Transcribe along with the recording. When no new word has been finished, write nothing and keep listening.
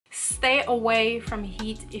stay away from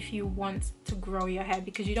heat if you want to grow your hair,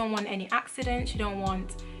 because you don't want any accidents. You don't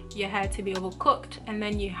want your hair to be overcooked and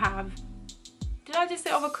then you have, did I just say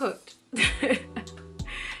overcooked?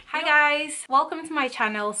 Hi guys, welcome to my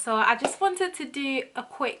channel. So I just wanted to do a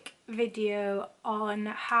quick video on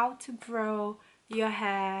how to grow your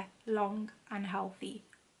hair long and healthy,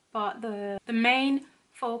 but the main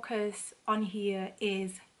focus on here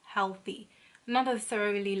is healthy, not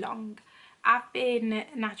necessarily long. I've been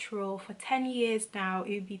natural for 10 years now.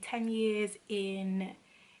 It would be 10 years in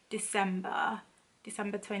December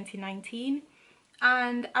 2019,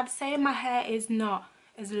 and I'd say my hair is not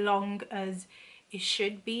as long as it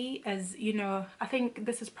should be. As you know, I think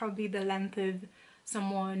this is probably the length of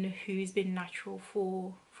someone who's been natural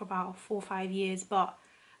for about 4 or 5 years, but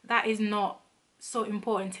that is not so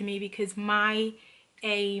important to me because my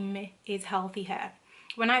aim is healthy hair.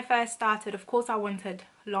 When I first started, of course I wanted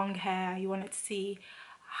long hair. You wanted to see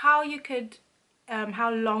how you could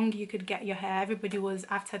how long you could get your hair. Everybody was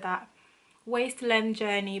after that waist length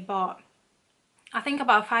journey, but I think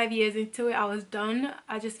about 5 years into it I was done.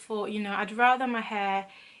 I just thought, you know, I'd rather my hair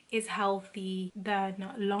is healthy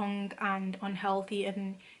than long and unhealthy,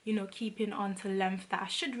 and you know, keeping on to length that I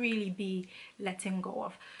should really be letting go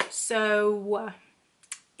of. So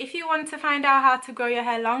if you want to find out how to grow your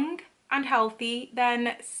hair long and healthy,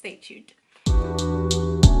 then stay tuned.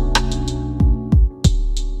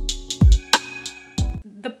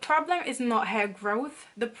 The problem is not hair growth,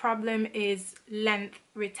 the problem is length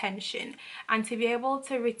retention. And to be able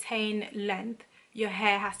to retain length, your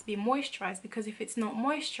hair has to be moisturized, because if it's not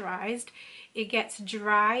moisturized, it gets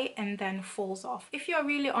dry and then falls off. If you're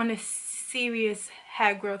really on a serious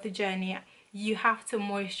hair growth journey, you have to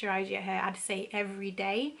moisturize your hair, I'd say every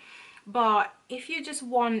day. But if you just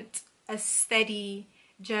want a steady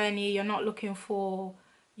journey, you're not looking for,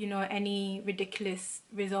 you know, any ridiculous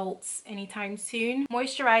results anytime soon,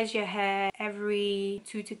 moisturize your hair every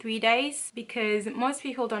 2 to 3 days, because most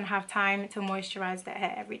people don't have time to moisturize their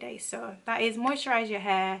hair every day. So that is, moisturize your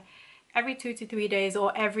hair every 2 to 3 days,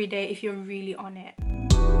 or every day if you're really on it.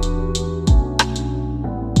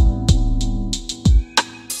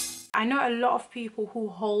 I know a lot of people who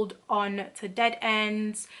hold on to dead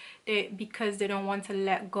ends because they don't want to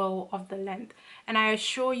let go of the length. And I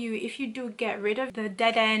assure you, if you do get rid of the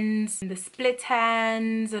dead ends, and the split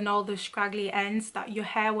ends and all the scraggly ends, that your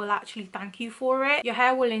hair will actually thank you for it. Your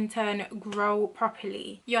hair will in turn grow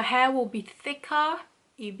properly. Your hair will be thicker,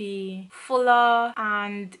 it'll be fuller,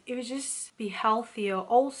 and it will just be healthier.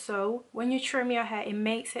 Also, when you trim your hair, it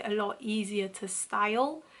makes it a lot easier to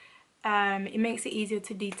style. It makes it easier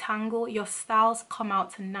to detangle. Your styles come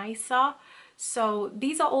out nicer. So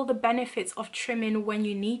these are all the benefits of trimming when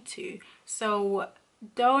you need to. So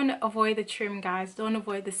don't avoid the trim, guys. Don't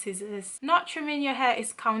avoid the scissors. Not trimming your hair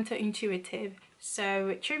is counterintuitive,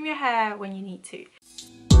 so trim your hair when you need to.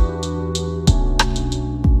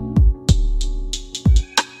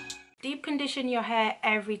 Deep condition your hair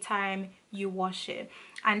every time you wash it.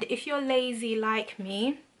 And if you're lazy like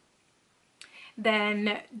me,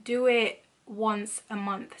 then do it once a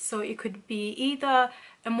month. So it could be either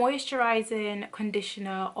a moisturizing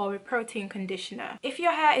conditioner or a protein conditioner. If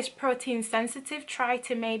your hair is protein sensitive, try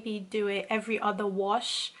to maybe do it every other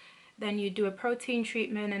wash. Then you do a protein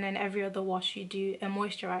treatment, and then every other wash you do a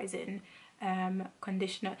moisturizing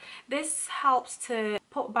conditioner. This helps to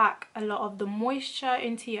put back a lot of the moisture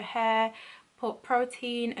into your hair, put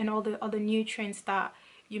protein and all the other nutrients that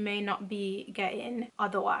you may not be getting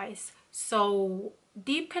otherwise. So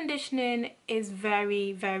deep conditioning is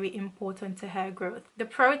very, very important to hair growth. The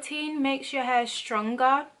protein makes your hair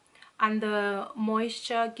stronger, and the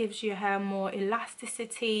moisture gives your hair more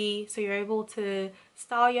elasticity, so you're able to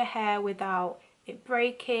style your hair without it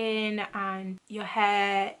breaking, and your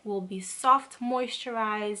hair will be soft,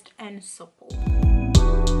 moisturized and supple.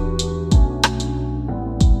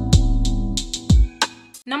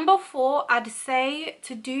 Number 4, I'd say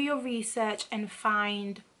to do your research and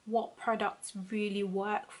find what products really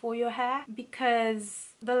work for your hair, because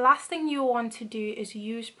the last thing you want to do is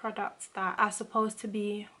use products that are supposed to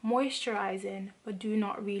be moisturizing but do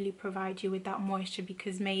not really provide you with that moisture,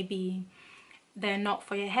 because maybe they're not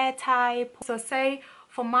for your hair type. So say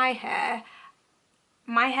for my hair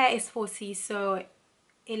is 4C, so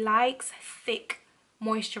it likes thick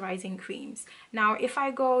moisturizing creams. Now if I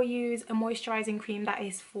go use a moisturizing cream that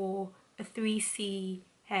is for a 3C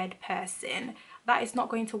haired person, that is not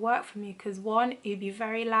going to work for me, because one, it'll be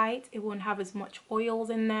very light, it won't have as much oils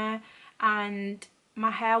in there, and my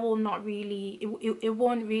hair will not really, it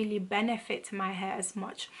won't really benefit my hair as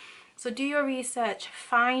much. So do your research,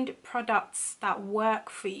 find products that work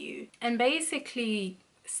for you, and basically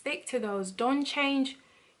stick to those. Don't change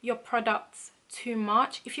your products too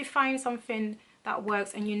much. If you find something that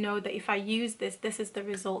works and you know that if I use this, this is the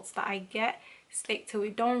results that I get, stick to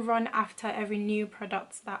it. Don't run after every new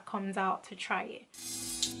product that comes out to try it.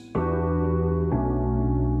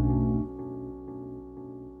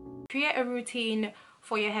 Create a routine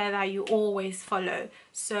for your hair that you always follow.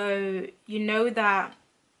 So you know that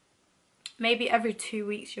maybe every 2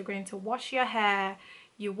 weeks you're going to wash your hair.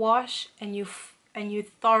 You wash and you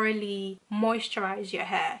thoroughly moisturize your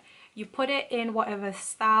hair. You put it in whatever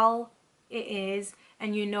style it is,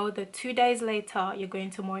 and you know that 2 days later you're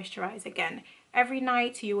going to moisturize again. Every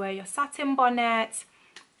night you wear your satin bonnet,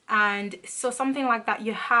 and so something like that.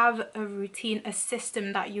 You have a routine, a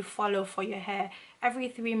system that you follow for your hair. Every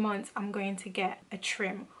 3 months I'm going to get a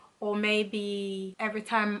trim, or maybe every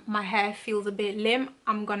time my hair feels a bit limp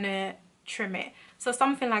I'm gonna trim it. So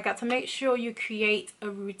something like that, to make sure you create a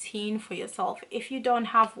routine for yourself. If you don't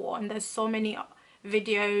have one, there's so many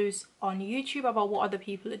videos on YouTube about what other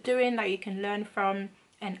people are doing that you can learn from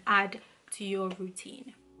and add to your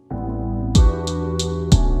routine.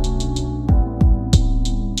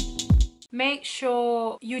 Make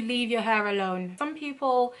sure you leave your hair alone. Some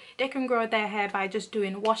people, they can grow their hair by just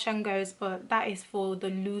doing wash and goes, but that is for the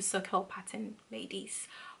looser curl pattern ladies.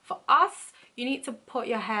 For us, you need to put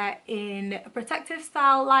your hair in a protective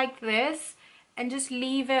style like this and just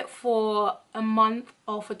leave it for a month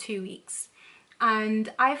or for 2 weeks.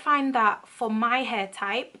 And I find that for my hair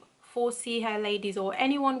type, 4C hair ladies or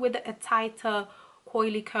anyone with a tighter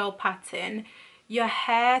coily curl pattern, your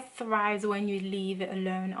hair thrives when you leave it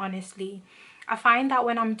alone, honestly. I find that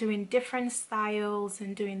when I'm doing different styles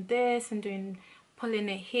and doing this and pulling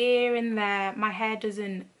it here and there, my hair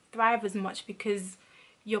doesn't thrive as much because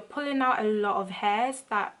you're pulling out a lot of hairs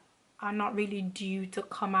that are not really due to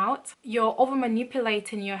come out. You're over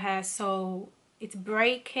manipulating your hair, so it's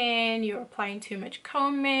breaking, you're applying too much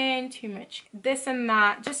combing, too much this and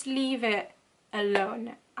that. Just leave it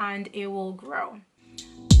alone and it will grow.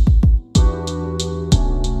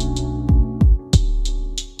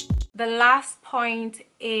 The last point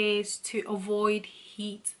is to avoid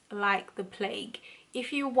heat like the plague.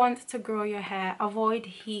 If you want to grow your hair, avoid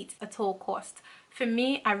heat at all costs. For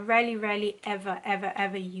me, I rarely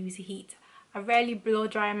ever use heat. I rarely blow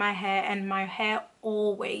dry my hair, and my hair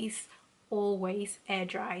always air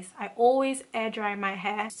dries. I always air dry my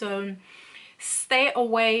hair. So stay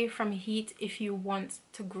away from heat if you want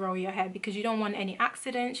to grow your hair, because you don't want any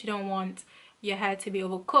accidents. You don't want your hair to be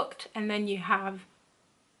overcooked and then you have,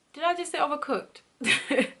 did I just say overcooked?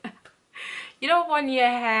 You don't want your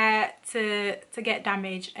hair to get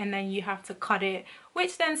damaged and then you have to cut it,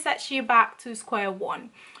 which then sets you back to square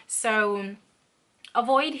one. So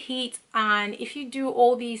avoid heat, and if you do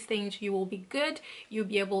all these things you will be good. You'll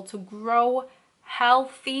be able to grow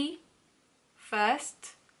healthy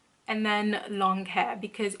first and then long hair,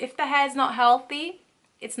 because if the hair is not healthy,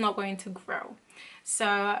 it's not going to grow.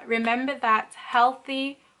 So remember that,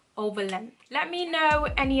 healthy over length. Let me know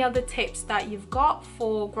any other tips that you've got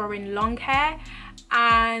for growing long hair,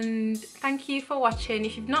 and thank you for watching.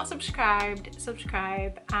 If you've not subscribed,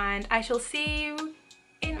 subscribe, and I shall see you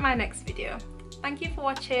in my next video. Thank you for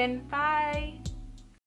watching. Bye.